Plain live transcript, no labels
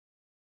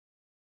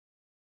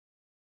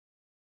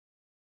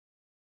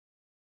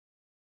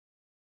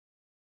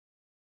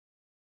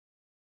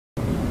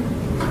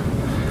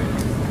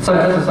So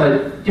as I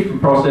say,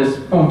 different process,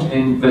 Form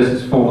 10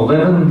 versus Form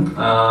 11.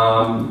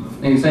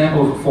 An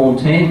example for Form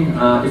 10,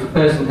 if a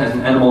person has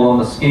an animal on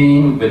the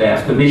scheme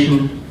without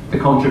permission, the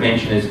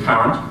contravention is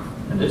current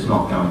and it's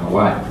not going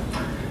away.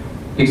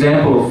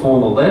 Example of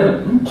Form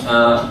 11,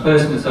 a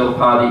person has held a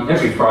party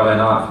every Friday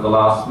night for the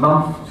last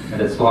month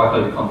and it's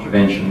likely the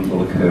contravention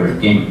will occur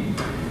again.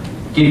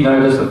 Give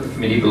notice that the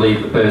committee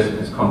believe the person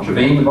has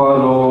contravened the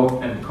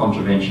bylaw and the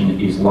contravention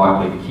is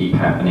likely to keep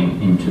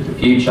happening into the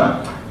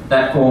future.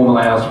 That form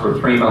allows for a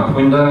 3-month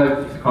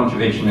window. If the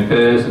contravention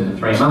occurs in the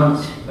 3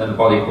 months, then the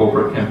body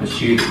corporate can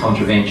pursue the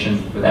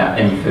contravention without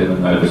any further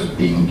notice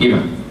being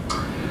given.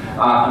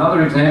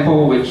 Another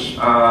example, which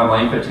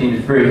my info team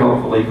has very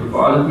helpfully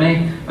provided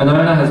me, an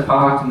owner has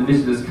parked in the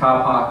visitor's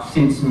car park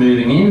since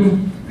moving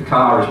in. The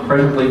car is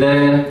presently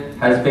there,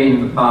 has been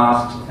in the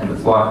past, and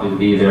it's likely to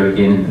be there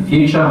again in the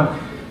future.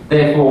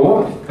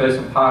 Therefore, if the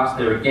person parks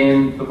there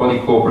again, the body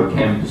corporate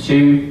can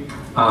pursue.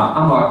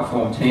 Unlike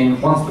Form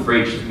 10, once the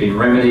breach has been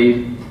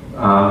remedied,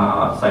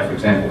 say for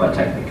example they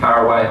take the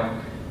car away,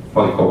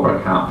 body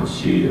corporate can't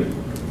pursue it.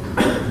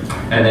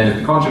 And then if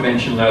the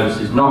contravention notice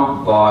is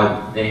not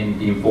applied, then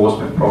the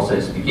enforcement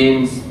process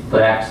begins.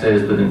 The Act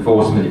says that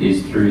enforcement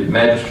is through the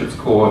Magistrates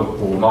Court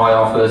or my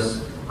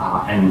office,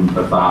 and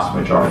the vast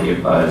majority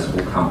of those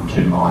will come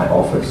to my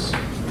office.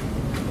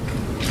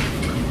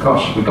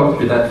 Gosh, we got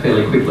through that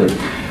fairly quickly.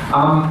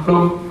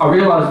 Look, I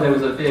realised there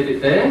was a fair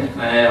bit there, and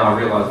I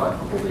realised I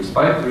probably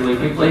spoke really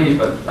quickly,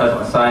 but as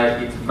I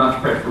say, it's much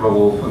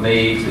preferable for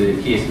me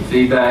to hear some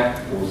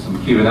feedback or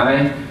some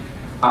Q&A.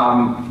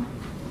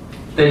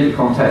 There's the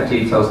contact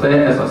details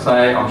there. As I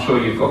say, I'm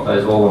sure you've got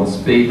those all on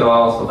speed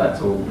dial, so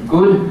that's all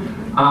good.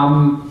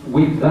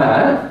 With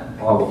that,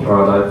 I will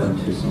throw it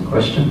open to some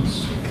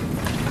questions.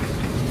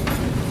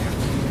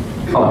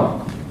 Hello.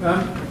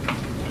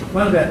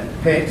 One about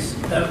pets.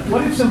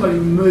 What if somebody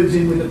moves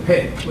in with a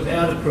pet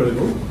without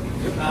approval?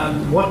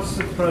 What's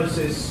the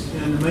process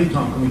in the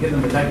meantime? Can we get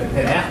them to take the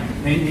pet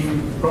out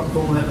pending proper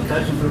formal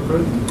application for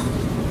approval?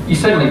 You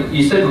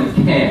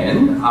certainly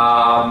can.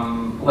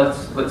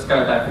 Let's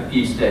go back a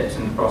few steps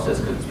in the process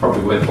because it's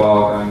probably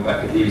worthwhile going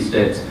back a few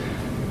steps.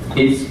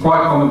 It's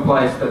quite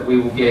commonplace that we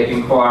will get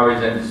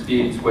inquiries and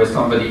disputes where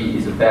somebody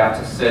is about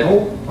to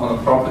settle on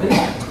a property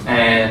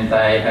and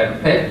they have a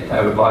pet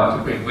they would like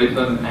to bring with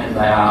them, and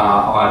they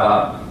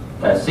are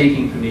either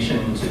seeking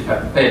permission to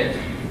have a pet.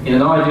 In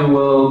an ideal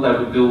world, they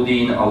would build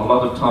in a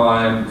lot of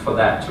time for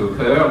that to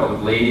occur, a lot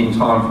of lead-in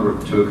time for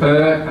it to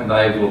occur, and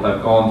they will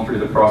have gone through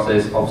the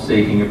process of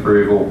seeking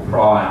approval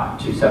prior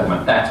to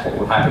settlement. That's what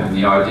will happen in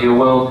the ideal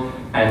world,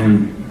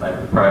 and they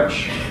would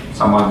approach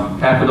someone from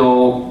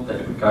Capital,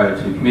 that would go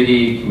to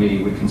committee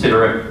would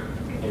consider it,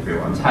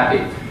 everyone's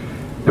happy.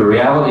 The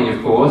reality,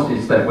 of course,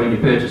 is that when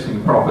you're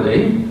purchasing a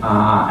property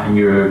and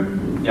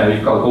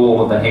you've got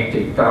all of the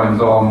hectic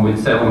goings on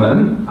with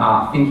settlement,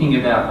 thinking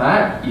about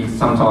that is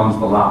sometimes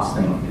the last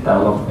thing that a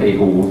lot of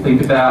people will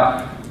think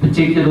about,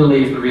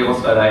 particularly if the real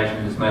estate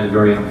agent has made a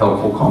very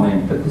unhelpful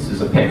comment that this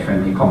is a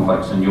pet-friendly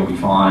complex and you'll be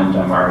fine,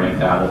 don't worry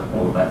about it,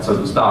 all of that sort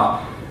of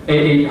stuff.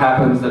 It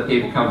happens that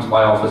people come to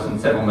my office and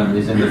settlement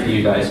is in a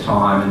few days'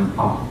 time and,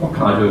 oh, what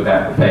can I do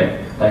about the pet?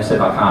 They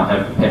said I can't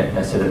have the pet,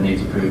 they said it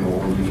needs approval,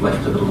 or you've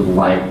left it a little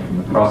late in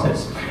the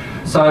process.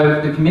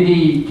 So the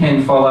committee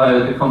can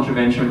follow the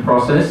contravention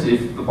process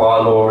if the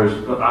bylaw is,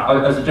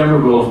 as a general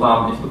rule of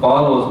thumb, if the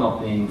bylaw is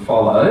not being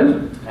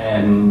followed,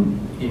 and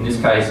in this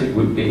case it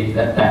would be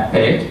that that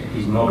pet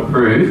is not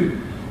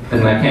approved,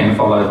 then they can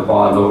follow the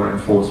bylaw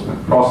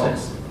enforcement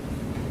process.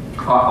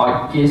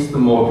 I guess the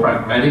more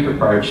pragmatic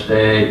approach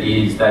there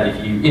is that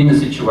if you're in the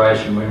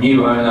situation where a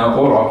new owner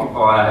or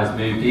occupier has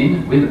moved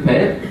in with a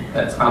pet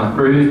that's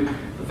unapproved,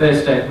 the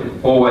first step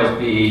would always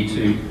be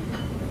to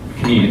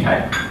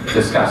communicate,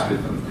 discuss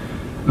with them.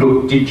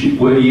 Look,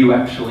 were you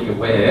actually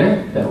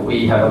aware that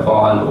we have a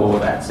bylaw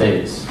that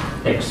says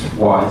X,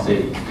 Y,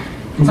 Z?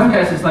 In some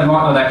cases they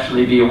might not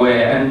actually be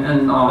aware,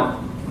 and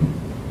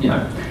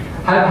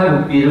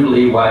have a bit of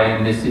leeway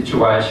in this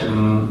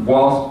situation.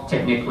 Whilst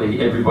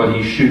technically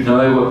everybody should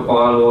know what the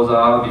bylaws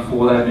are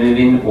before they move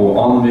in or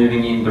on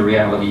moving in, the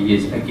reality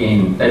is,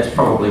 again, that's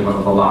probably one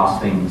of the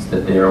last things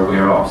that they're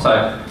aware of.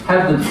 So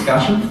have the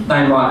discussion.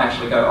 They might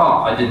actually go,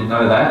 oh, I didn't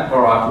know that.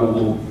 All right, well,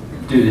 we'll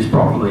do this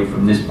properly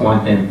from this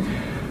point then.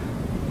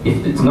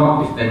 If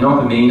they're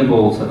not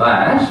amenable to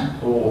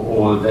that,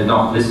 or they're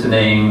not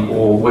listening,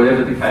 or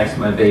whatever the case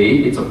may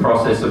be, it's a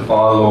process of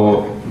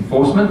bylaw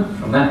enforcement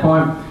from that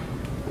point.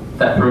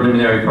 That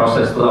preliminary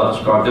process that I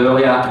described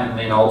earlier, and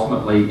then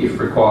ultimately, if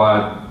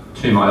required,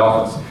 to my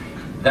office.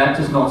 That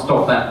does not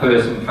stop that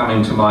person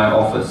coming to my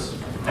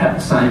office at the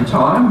same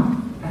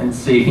time and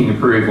seeking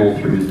approval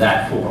through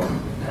that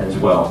forum as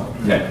well.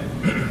 Yeah.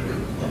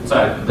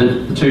 So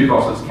the two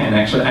processes can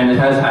actually, and it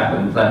has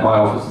happened that my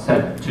office has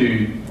had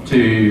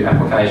two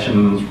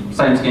applications,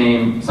 same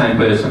scheme, same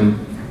person,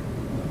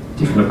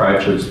 different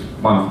approaches,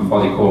 one from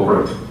body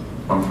corporate,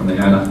 one from the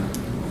owner.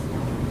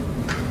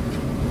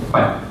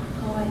 Hi.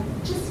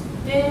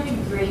 Very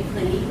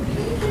briefly, can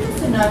you give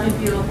us an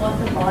overview of what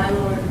the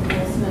bylaw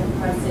enforcement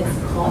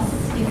process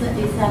costs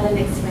Is that an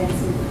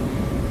expensive?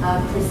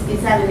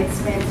 Is that an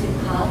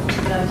expensive path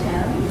to go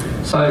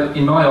down? So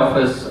in my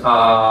office,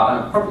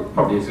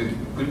 probably is a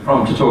good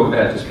problem to talk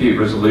about dispute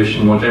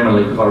resolution more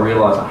generally, because I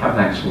realise I haven't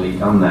actually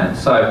done that.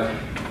 So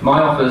my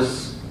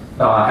office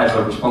has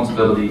a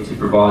responsibility to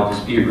provide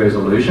dispute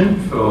resolution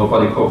for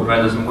body corporate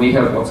matters, and we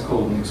have what's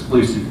called an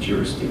exclusive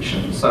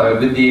jurisdiction. So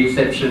with the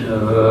exception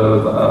of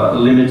a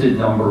limited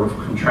number of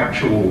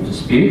contractual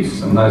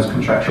disputes, and those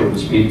contractual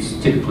disputes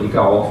typically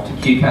go off to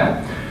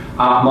QCAT,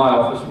 my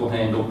office will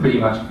handle pretty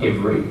much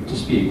every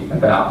dispute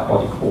about a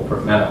body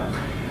corporate matter.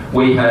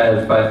 We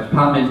have both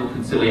departmental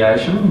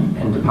conciliation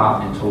and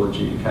departmental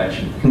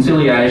adjudication.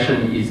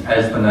 Conciliation is,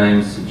 as the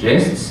name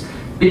suggests,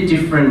 a bit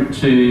different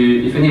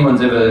to, if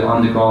anyone's ever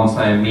undergone,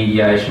 say, a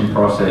mediation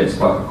process,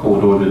 like a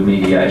court-ordered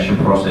mediation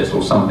process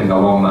or something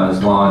along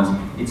those lines.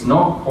 It's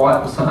not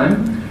quite the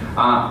same.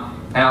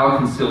 Our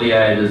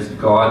conciliators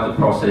guide the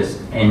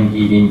process and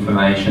give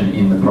information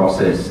in the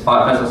process. As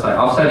I say,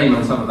 I've sat in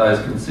on some of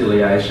those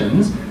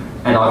conciliations,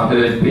 and I've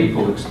heard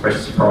people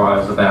express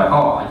surprise about,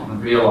 oh, I didn't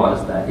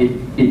realise that. I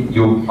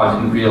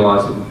didn't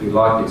realise it would be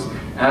like this.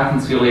 Our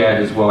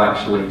conciliators will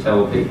actually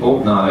tell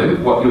people, no,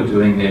 what you're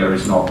doing there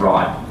is not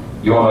right.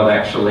 You're not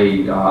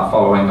actually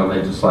following the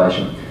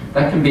legislation.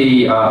 That can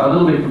be a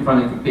little bit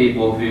confronting for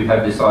people who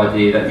have this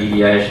idea that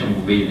mediation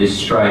will be this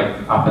straight,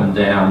 up and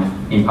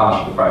down,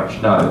 impartial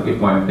approach. No, it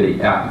won't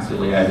be. Our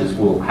conciliators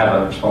will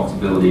have a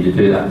responsibility to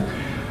do that.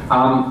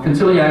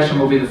 Conciliation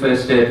will be the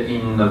first step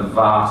in the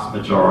vast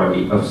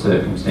majority of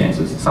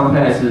circumstances. In some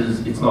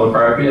cases it's not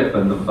appropriate,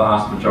 but in the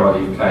vast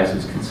majority of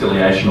cases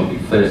conciliation will be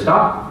first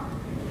up.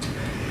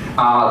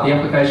 The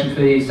application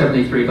fee is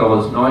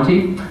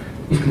 $73.90.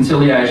 If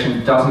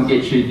conciliation doesn't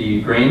get you the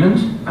agreement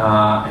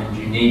and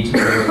you need to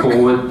move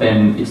forward,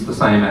 then it's the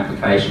same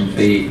application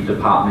fee for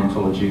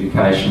departmental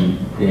adjudication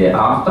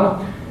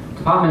thereafter.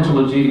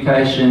 Departmental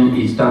adjudication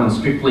is done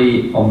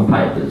strictly on the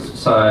papers,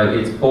 so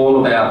it's all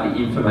about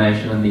the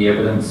information and the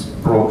evidence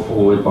brought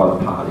forward by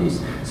the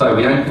parties. So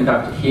we don't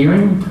conduct a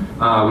hearing,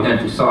 we don't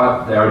do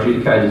site, our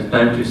adjudicators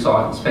don't do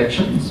site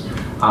inspections.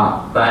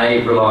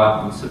 They rely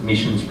on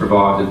submissions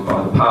provided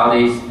by the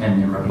parties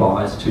and then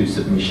replies to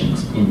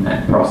submissions in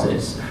that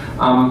process.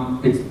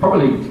 It's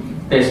probably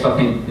best, I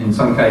think, in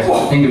some cases,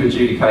 to think of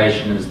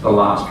adjudication as the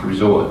last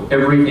resort.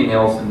 Everything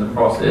else in the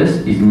process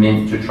is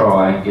meant to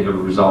try and get a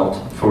result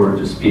for a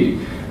dispute,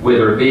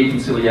 whether it be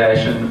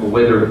conciliation or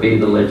whether it be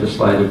the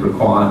legislative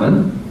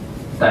requirement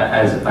that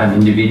as an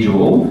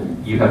individual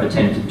you have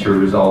attempted to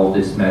resolve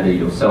this matter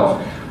yourself.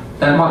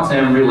 That might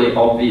sound really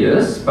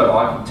obvious, but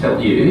I can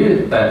tell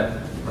you that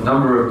the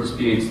number of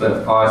disputes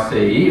that I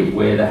see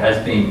where there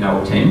has been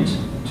no attempt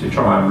to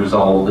try and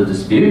resolve the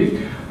dispute,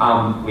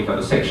 we have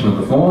a section of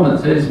the form that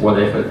says, what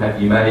effort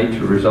have you made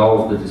to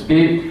resolve the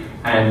dispute?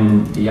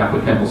 And the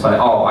applicant will say,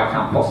 oh, I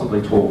can't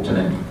possibly talk to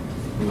them.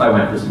 They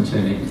won't listen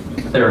to me.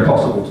 They're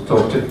impossible to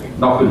talk to.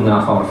 Not good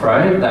enough, I'm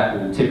afraid. That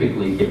will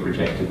typically get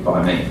rejected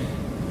by me.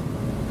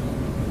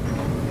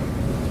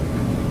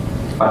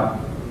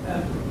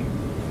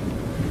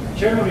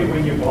 Generally,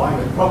 when you're buying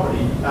a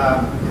property,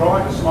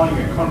 prior to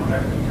signing a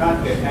contract, you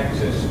can't get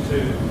access to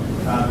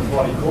the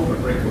body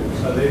corporate records,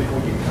 so therefore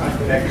you can't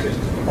get access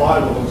to the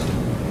bylaws.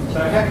 So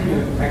how can you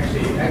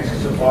actually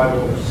access a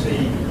bylaw to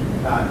see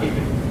if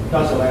it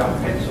does allow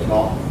pets or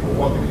not, or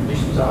what the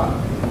conditions are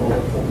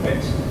for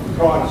pets,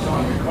 prior to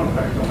signing a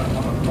contract on a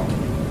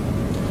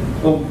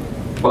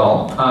property?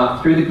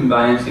 Well, through the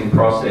conveyancing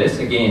process,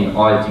 again,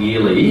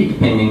 ideally,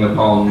 depending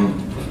upon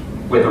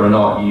whether or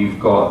not you've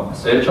got a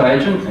search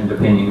agent, and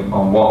depending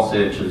upon what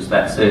searches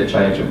that search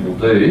agent will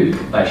do,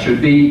 they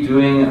should be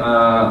doing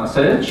a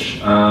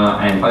search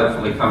and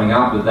hopefully coming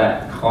up with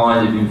that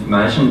kind of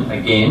information.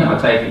 Again, I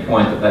take your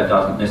point that that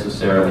doesn't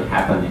necessarily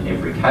happen in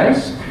every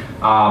case.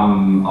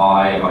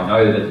 I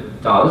know that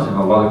it does in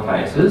a lot of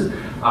cases.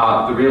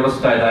 The real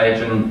estate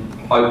agent,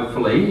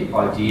 hopefully,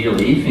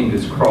 ideally,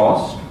 fingers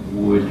crossed,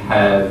 would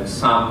have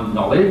some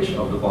knowledge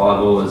of the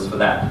bylaws for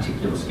that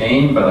particular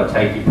scheme, but I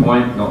take your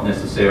point, not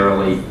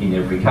necessarily in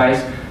every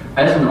case.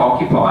 As an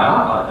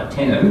occupier, a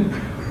tenant,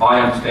 I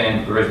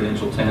understand the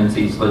residential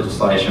tenancies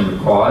legislation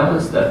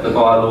requires that the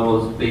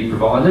bylaws be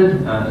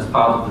provided as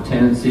part of the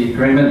tenancy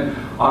agreement.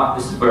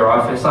 This is where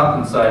I fess up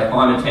and say,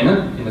 I'm a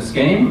tenant in a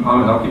scheme,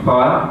 I'm an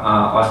occupier.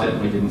 I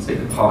certainly didn't see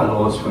the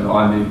bylaws when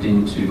I moved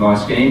into my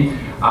scheme.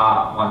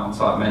 My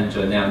on-site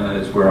manager now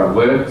knows where I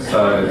work,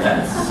 so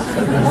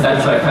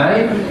that's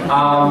okay.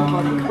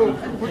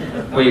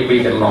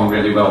 We get along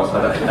really well,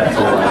 so that's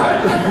all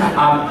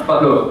okay.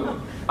 But look,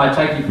 I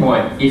take your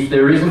point. If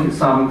there isn't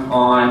some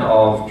kind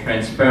of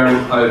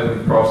transparent,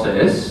 open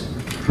process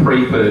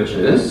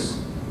pre-purchase,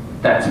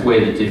 that's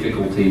where the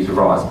difficulties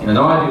arise. In an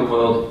ideal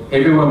world,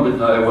 everyone would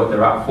know what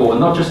they're up for,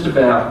 not just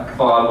about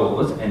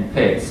bylaws and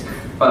pets,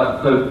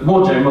 but the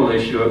more general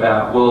issue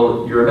about,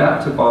 well, you're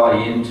about to buy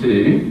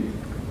into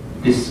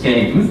this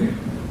scheme.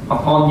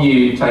 Upon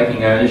you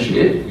taking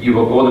ownership, you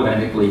will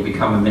automatically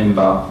become a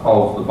member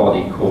of the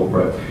body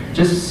corporate.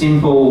 Just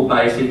simple,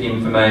 basic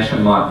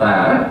information like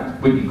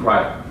that would be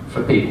great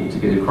for people to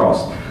get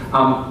across.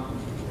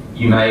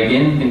 You may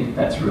again think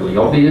that's really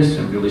obvious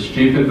and really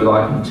stupid, but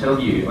I can tell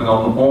you, and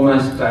on an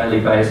almost daily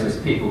basis,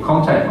 people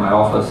contact my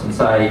office and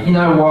say, you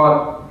know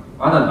what,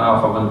 I don't know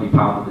if I want to be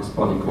part of this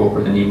body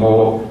corporate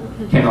anymore.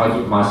 Can I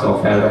get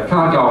myself out of it? Can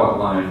I go it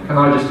alone? Can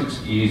I just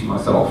excuse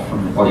myself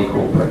from the body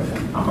corporate?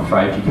 I'm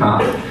afraid you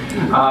can't.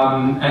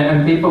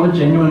 And people are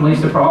genuinely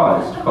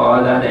surprised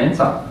by that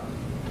answer.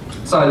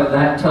 So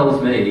that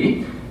tells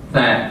me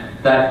that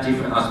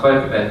difference, I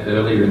spoke about it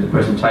earlier in the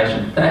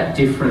presentation, that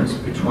difference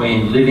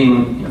between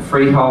living in a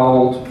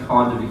freehold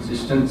kind of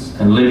existence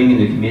and living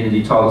in a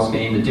community title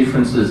scheme, the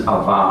differences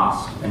are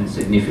vast and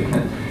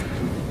significant.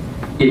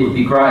 It would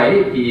be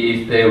great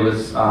if there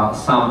was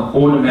some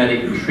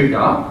automatic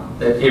trigger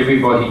that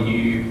everybody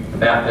knew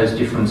about those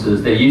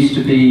differences. There used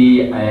to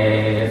be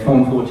a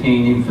Form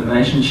 14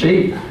 information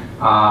sheet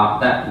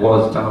that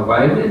was done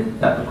away with,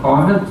 that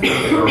requirement, for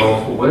better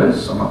or for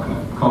worse. I'm not going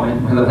to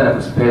comment whether that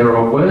was better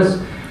or worse.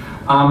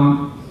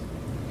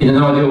 In an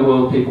ideal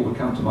world, people would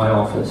come to my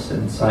office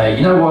and say,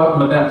 you know what,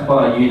 I'm about to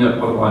buy a unit,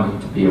 what do I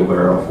need to be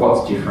aware of?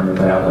 What's different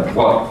about it?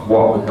 What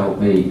would help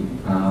me?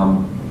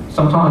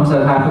 Sometimes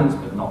that happens,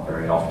 but not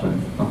very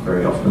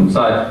often.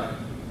 So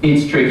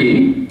it's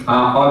tricky.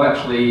 I've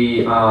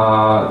actually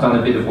done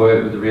a bit of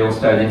work with the Real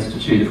Estate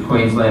Institute of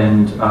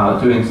Queensland,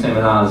 doing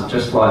seminars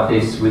just like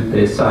this with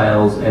their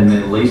sales and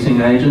their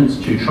leasing agents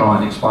to try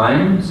and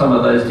explain some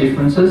of those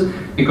differences,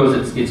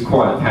 because it's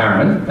quite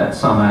apparent that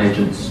some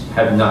agents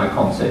have no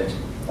concept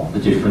of the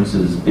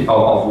differences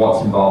of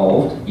what's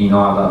involved in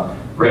either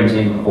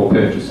renting or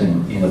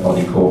purchasing in a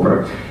body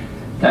corporate.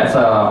 That's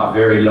a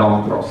very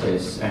long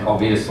process, and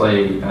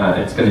obviously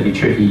it's going to be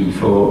tricky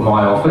for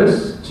my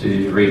office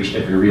to reach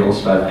every real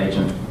estate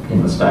agent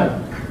in the state.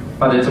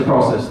 But it's a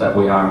process that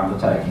we are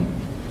undertaking.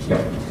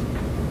 Yep.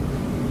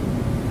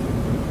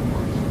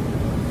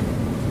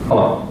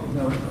 Hello.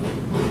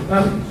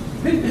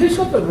 Who's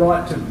got the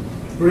right to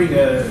bring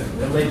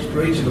an alleged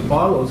breach of the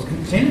bylaws?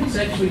 Can tenants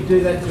actually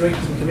do that direct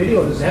to the committee,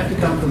 or does it have to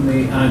come from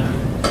the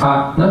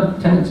owner? No,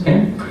 tenants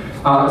can.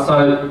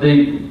 So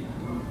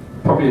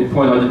probably a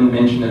point I didn't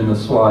mention in the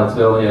slides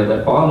earlier,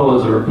 that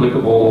bylaws are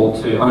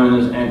applicable to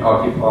owners and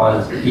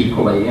occupiers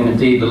equally, and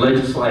indeed the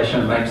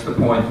legislation makes the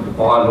point that the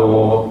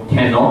bylaw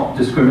cannot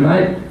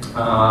discriminate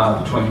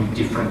between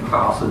different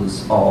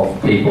classes of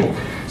people.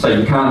 So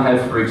you can't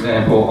have, for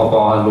example, a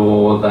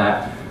bylaw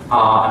that,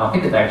 and I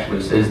think it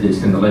actually says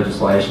this in the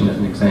legislation as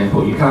an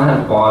example, you can't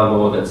have a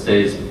bylaw that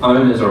says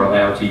owners are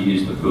allowed to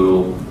use the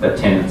pool, but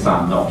tenants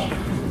are not.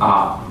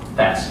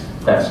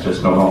 That's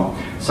just not on.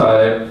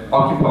 So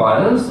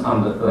occupiers,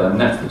 and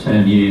that's the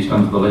term used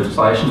under the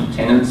legislation,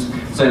 tenants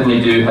certainly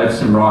do have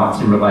some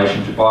rights in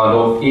relation to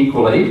bylaw.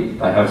 Equally,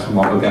 they have some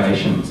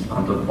obligations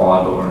under the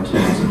bylaw in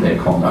terms of their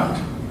conduct.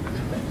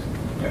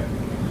 Yeah.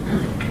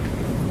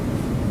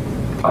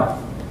 Hi.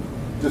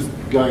 Just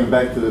going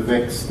back to the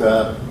vexed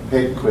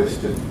pet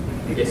question.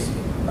 Yes.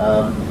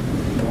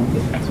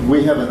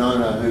 We have an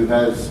owner who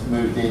has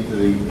moved into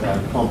the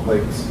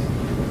complex.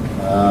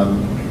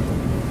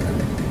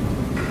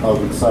 I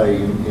would say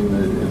in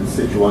the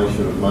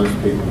situation of most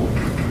people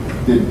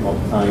didn't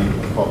obtain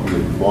a copy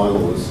of the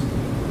bylaws.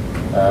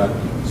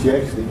 She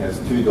actually has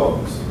 2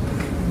 dogs.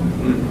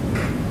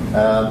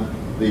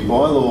 The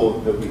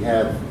bylaw that we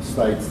have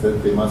states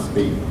that there must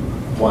be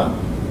 1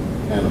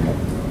 animal.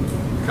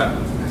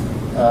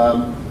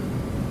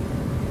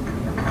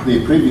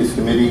 The previous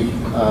committee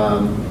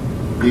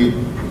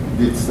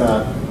did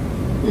start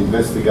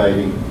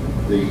investigating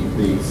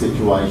the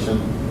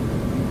situation,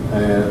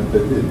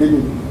 but it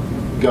didn't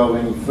go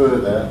any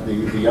further.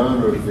 The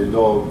owner of the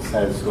dogs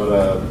has got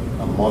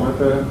a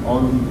monitor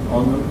on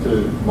them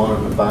to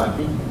monitor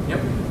barking. Yep.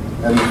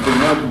 And there's been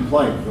no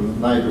complaint from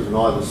neighbours on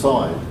either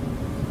side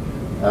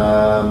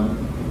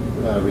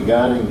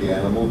regarding the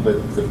animal,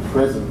 but the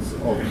presence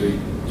of the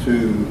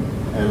 2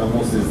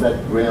 animals, is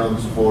that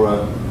grounds for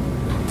a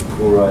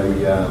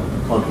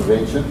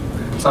contravention?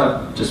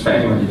 So, just for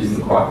anyone who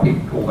didn't quite pick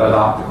all that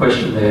up, the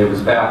question there was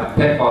about the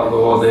pet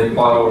bylaw. The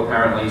bylaw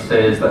apparently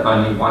says that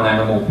only 1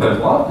 animal per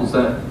lot. Is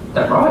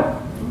that right?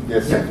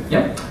 Yes.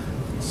 Yep.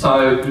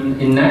 So,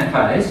 in that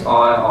case,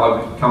 I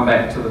would come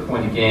back to the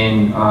point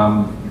again.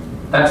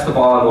 That's the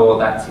bylaw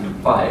that's in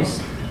place.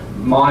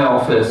 My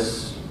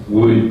office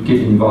would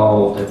get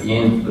involved at the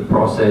end of the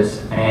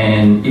process,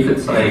 and if it,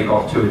 say,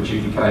 got to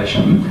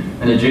adjudication,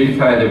 an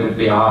adjudicator would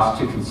be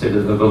asked to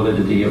consider the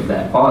validity of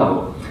that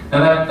bylaw.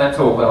 Now that's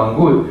all well and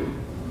good.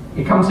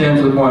 It comes down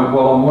to the point,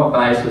 well, on what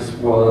basis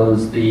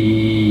was the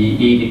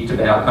edict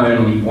about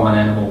only 1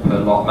 animal per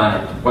lot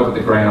made? What are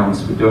the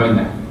grounds for doing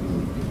that?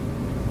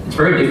 It's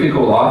very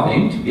difficult, I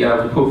think, to be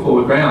able to put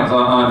forward grounds.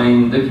 I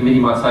mean, the committee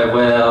might say,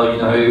 well,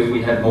 you know, if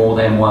we had more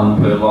than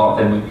 1 per lot,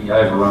 then we'd be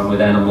overrun with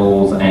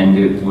animals and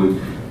it would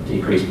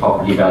decrease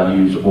property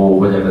values or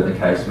whatever the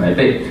case may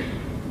be.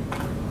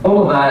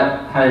 All of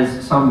that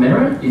has some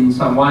merit in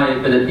some way,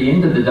 but at the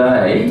end of the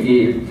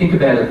day, think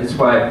about it this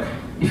way.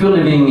 If you're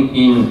living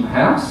in a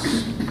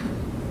house,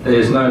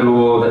 there's no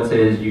law that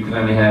says you can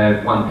only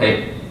have 1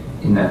 pet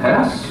in that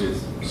house.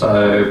 Yes.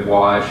 So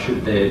why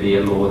should there be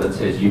a law that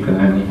says you can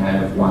only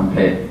have one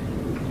pet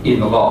in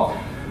the lot?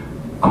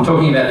 I'm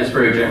talking about this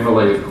very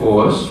generally, of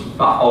course,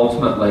 but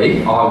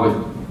ultimately I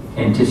would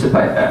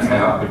anticipate that's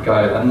how it would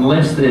go,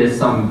 unless there's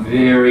some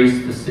very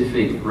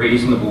specific,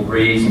 reasonable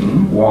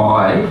reason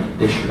why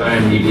there should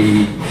only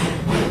be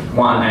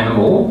one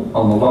animal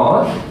on the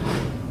lot.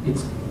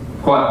 It's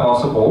quite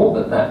possible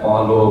that that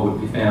bylaw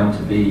would be found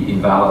to be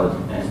invalid.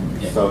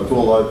 And, yeah. So it's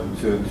all open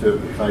to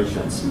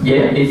interpretation.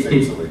 Yeah,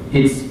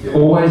 it's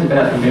always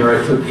about the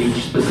merits of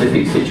each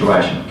specific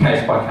situation,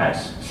 case by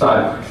case.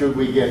 So should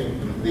we get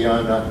the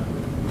owner,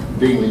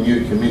 being the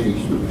new committee,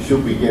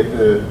 should we get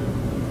the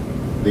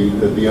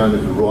owner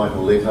to write a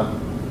letter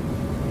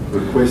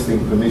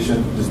requesting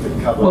permission just to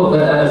cover? Well,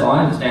 as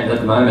I understand at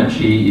the moment,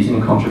 she is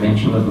in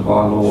contravention of the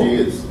bylaw. She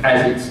is.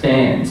 As it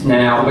stands.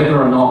 Now, whether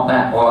or not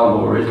that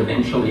bylaw is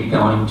eventually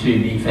going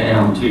to be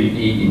found to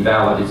be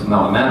invalid is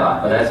another matter,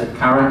 but as it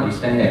currently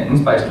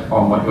stands, based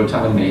upon what you're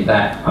telling me,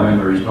 that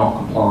owner is not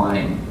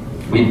complying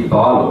with the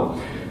bylaw.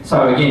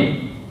 So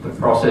again, the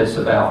process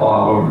of our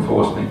bylaw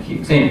enforcement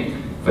kicks in.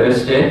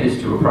 First step is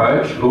to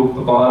approach, look,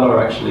 the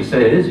bylaw actually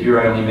says you're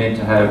only meant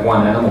to have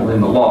one animal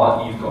in the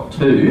lot, you've got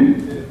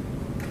two.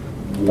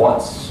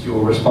 What's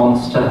your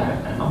response to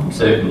that? And I'm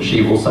certain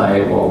she will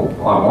say, well,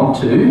 I want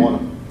to,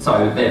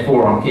 so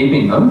therefore I'm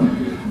keeping them.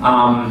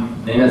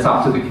 Then it's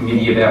up to the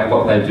committee about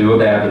what they do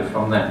about it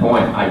from that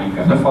point. Are you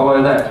going to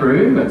follow that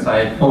through and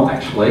say, well,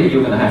 actually,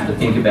 you're going to have to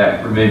think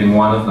about removing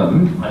one of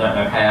them. I don't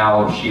know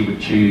how she would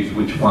choose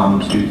which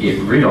one to get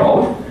rid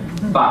of.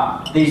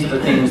 But these are the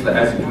things that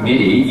as a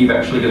committee, you've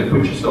actually got to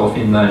put yourself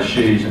in those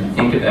shoes and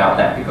think about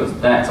that, because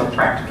that's a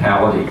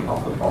practicality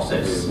of the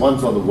process.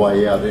 One's on the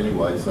way out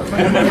anyway, so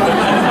maybe.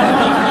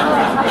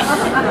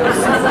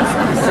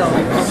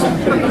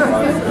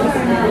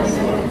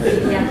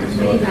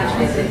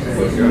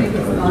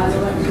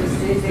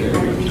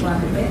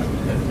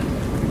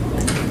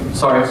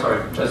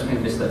 Sorry,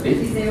 Josephine missed that bit.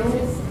 Is there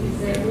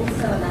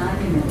also an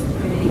argument that the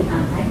committee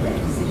can't take that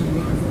decision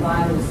because the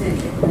bylaw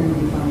says there can only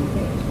be one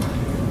pet?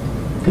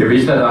 There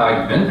is that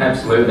argument,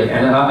 absolutely,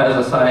 and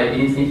as I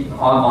say,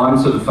 I'm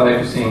sort of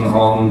focusing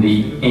on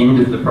the end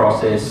of the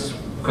process,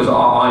 because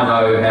I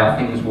know how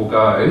things will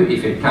go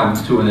if it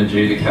comes to an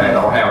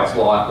adjudicator, or how it's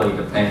likely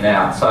to pan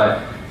out.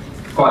 So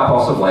quite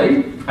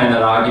possibly, and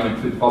that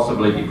argument could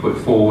possibly be put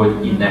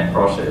forward in that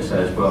process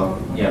as well.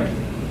 Yeah.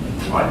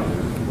 I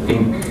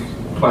think,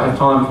 do I have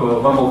time for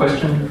one more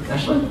question,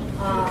 Ashley?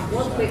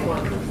 One quick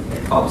one.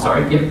 Oh,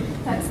 sorry, yep.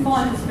 That's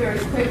mine is very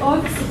quick.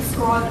 I've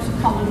subscribed to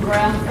Common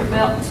Ground for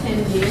about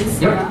 10 years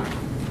Yep. now.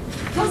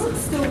 Does it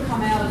still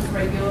come out as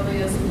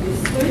regularly as it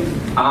used to?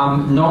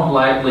 Not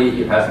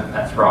lately, it hasn't,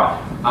 that's right.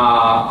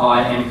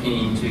 I am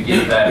keen to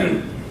get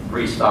that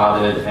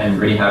restarted and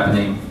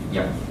rehappening.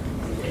 Yep.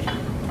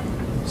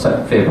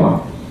 So, fair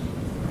point.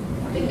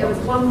 I think there was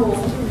one more.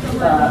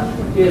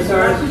 Yeah,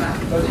 sorry,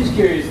 I was just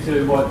curious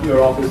to what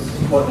your office,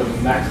 what the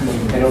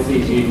maximum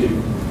penalties you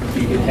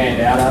can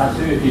hand out are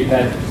to if you've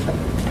had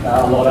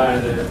a lot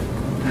owner that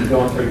you've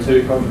gone through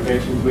 2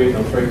 contraventions with,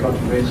 or 3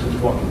 contraventions,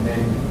 what can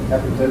then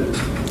happen to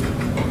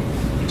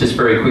them? Just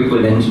very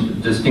quickly then,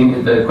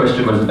 the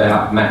question was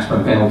about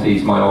maximum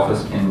penalties my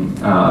office can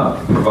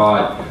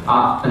provide.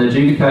 An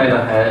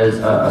adjudicator has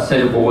a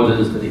set of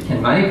orders that it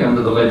can make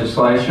under the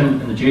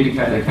legislation. An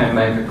adjudicator can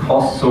make a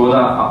costs order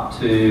up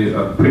to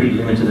a pretty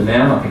limited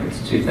amount. I think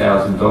it's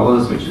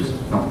 $2,000, which is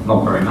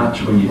not very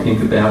much when you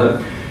think about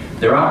it.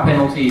 There are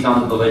penalties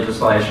under the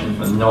legislation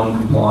for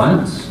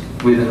non-compliance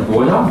with an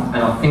order, and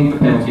I think the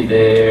penalty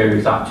there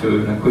is up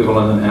to an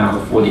equivalent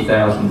amount of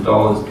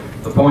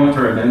 $40,000. The point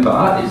to remember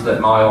is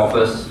that my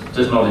office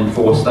does not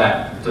enforce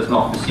that, does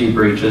not pursue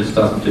breaches,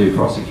 doesn't do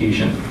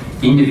prosecution.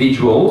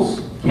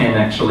 Individuals can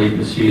actually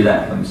pursue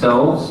that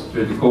themselves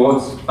through the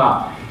courts,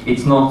 but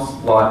it's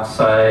not like,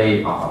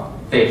 say,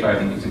 fair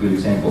trading is a good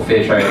example.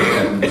 Fair trading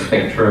has an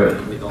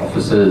inspectorate with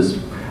officers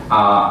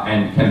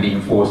and can be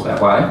enforced that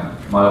way.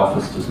 My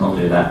office does not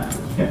do that.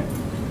 Yeah.